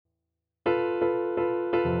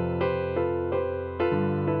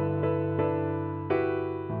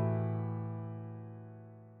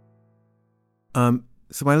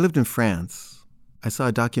So when I lived in France, I saw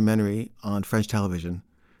a documentary on French television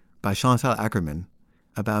by Chantal Akerman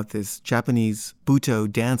about this Japanese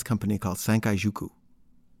Buto dance company called Sankai Juku.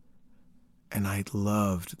 And I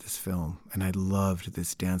loved this film, and I loved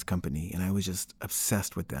this dance company, and I was just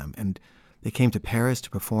obsessed with them. And they came to Paris to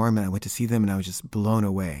perform, and I went to see them, and I was just blown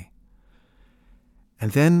away.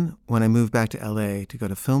 And then when I moved back to LA to go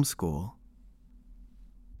to film school,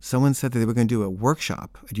 someone said that they were going to do a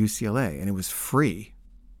workshop at UCLA, and it was free.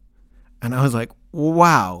 And I was like,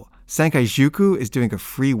 wow, Sankai Juku is doing a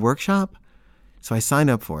free workshop? So I signed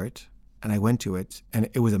up for it, and I went to it, and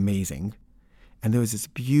it was amazing. And there was this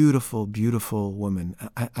beautiful, beautiful woman.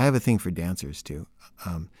 I have a thing for dancers, too.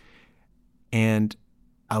 And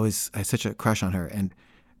I had such a crush on her. And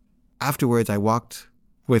afterwards, I walked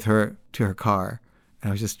with her to her car, and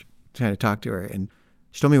I was just trying to talk to her, and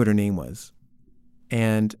she told me what her name was.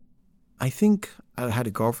 And I think I had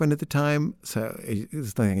a girlfriend at the time, so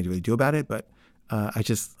there's nothing I could really do about it, but I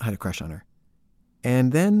just had a crush on her.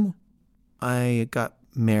 And then I got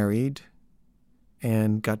married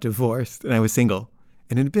and got divorced, and I was single.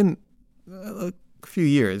 And it had been a few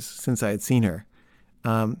years since I had seen her.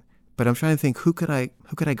 But I'm trying to think, who could I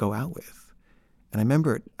go out with? And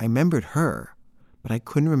I remembered her, but I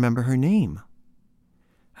couldn't remember her name.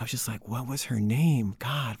 I was just like, what was her name?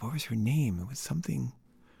 God, what was her name? It was something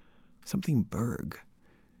Berg.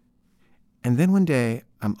 And then one day,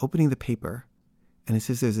 I'm opening the paper, and it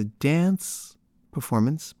says there's a dance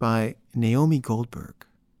performance by Naomi Goldberg.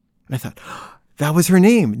 And I thought, that was her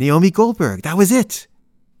name, Naomi Goldberg. That was it.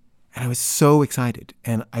 And I was so excited.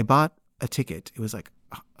 And I bought a ticket. It was like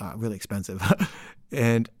really expensive.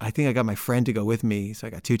 And I think I got my friend to go with me. So I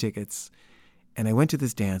got 2 tickets. And I went to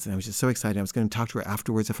this dance, and I was just so excited. I was going to talk to her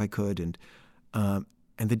afterwards if I could. And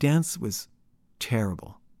the dance was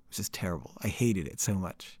terrible. It was just terrible. I hated it so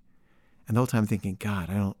much. And the whole time thinking, God,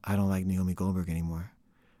 I don't like Naomi Goldberg anymore.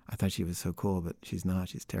 I thought she was so cool, but she's not.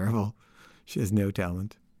 She's terrible. She has no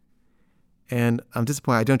talent. And I'm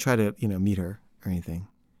disappointed. I don't try to, meet her or anything.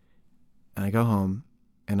 And I go home,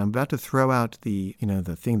 and I'm about to throw out the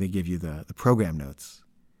thing they give you, the program notes.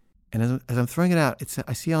 And as I'm throwing it out,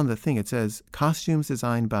 I see on the thing, it says, costumes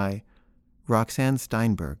designed by Roxanne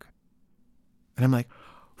Steinberg. And I'm like,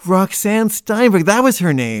 Roxanne Steinberg, that was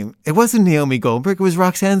her name. It wasn't Naomi Goldberg, it was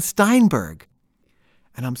Roxanne Steinberg.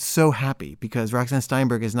 And I'm so happy because Roxanne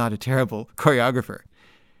Steinberg is not a terrible choreographer.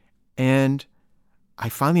 And I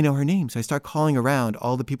finally know her name. So I start calling around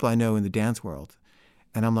all the people I know in the dance world.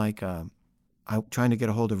 And I'm like, I'm trying to get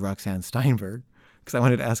a hold of Roxanne Steinberg because I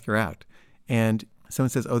wanted to ask her out. And someone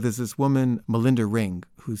says, oh, there's this woman, Melinda Ring,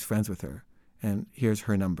 who's friends with her. And here's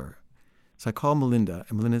her number. So I call Melinda,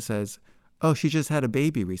 and Melinda says, oh, she just had a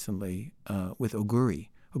baby recently with Oguri.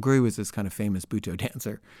 Oguri was this kind of famous Buto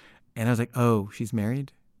dancer. And I was like, oh, she's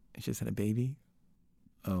married? And she just had a baby?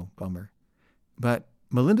 Oh, bummer. But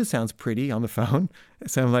Melinda sounds pretty on the phone.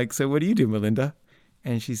 So I'm like, so what do you do, Melinda?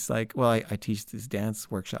 And she's like, well, I teach these dance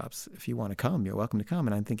workshops. If you want to come, you're welcome to come.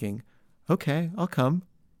 And I'm thinking, okay, I'll come.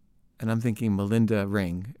 And I'm thinking Melinda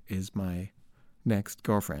Ring is my next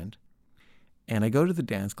girlfriend. And I go to the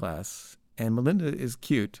dance class, and Melinda is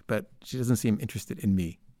cute, but she doesn't seem interested in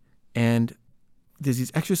me. And there's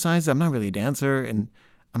these exercises. I'm not really a dancer, and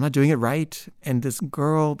I'm not doing it right. And this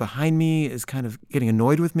girl behind me is kind of getting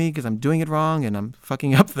annoyed with me because I'm doing it wrong and I'm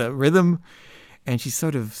fucking up the rhythm. And she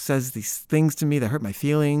sort of says these things to me that hurt my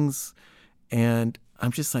feelings. And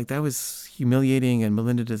I'm just like, that was humiliating, and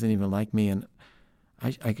Melinda doesn't even like me, and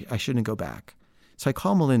I shouldn't go back. So I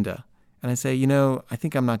call Melinda, and I say, I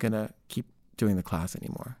think I'm not going to keep doing the class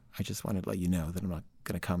anymore. I just wanted to let you know that I'm not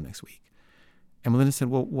going to come next week. And Melinda said,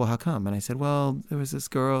 well, how come? And I said, well, there was this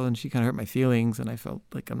girl, and she kind of hurt my feelings, and I felt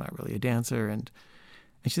like I'm not really a dancer. And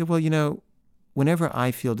she said, well, whenever I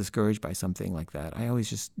feel discouraged by something like that, I always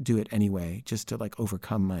just do it anyway, just to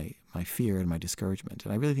overcome my fear and my discouragement.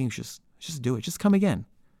 And I really think you should just do it. Just come again.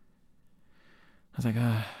 I was like,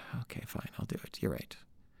 okay, fine, I'll do it. You're right.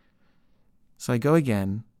 So I go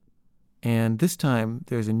again, and this time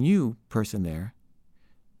there's a new person there.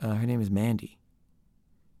 Her name is Mandy,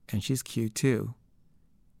 and she's cute too.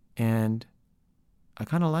 And I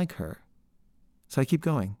kind of like her. So I keep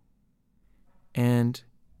going. And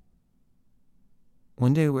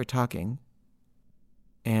one day we're talking,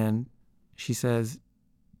 and she says,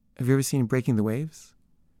 have you ever seen Breaking the Waves?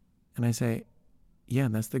 And I say, yeah,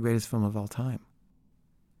 that's the greatest film of all time.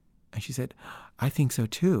 And she said, I think so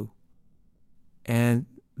too. And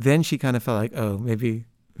then she kind of felt like, oh, maybe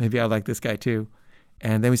I like this guy too.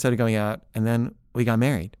 And then we started going out, and then we got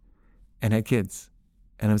married and had kids.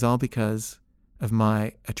 And it was all because of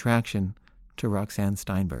my attraction to Roxanne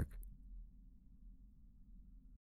Steinberg.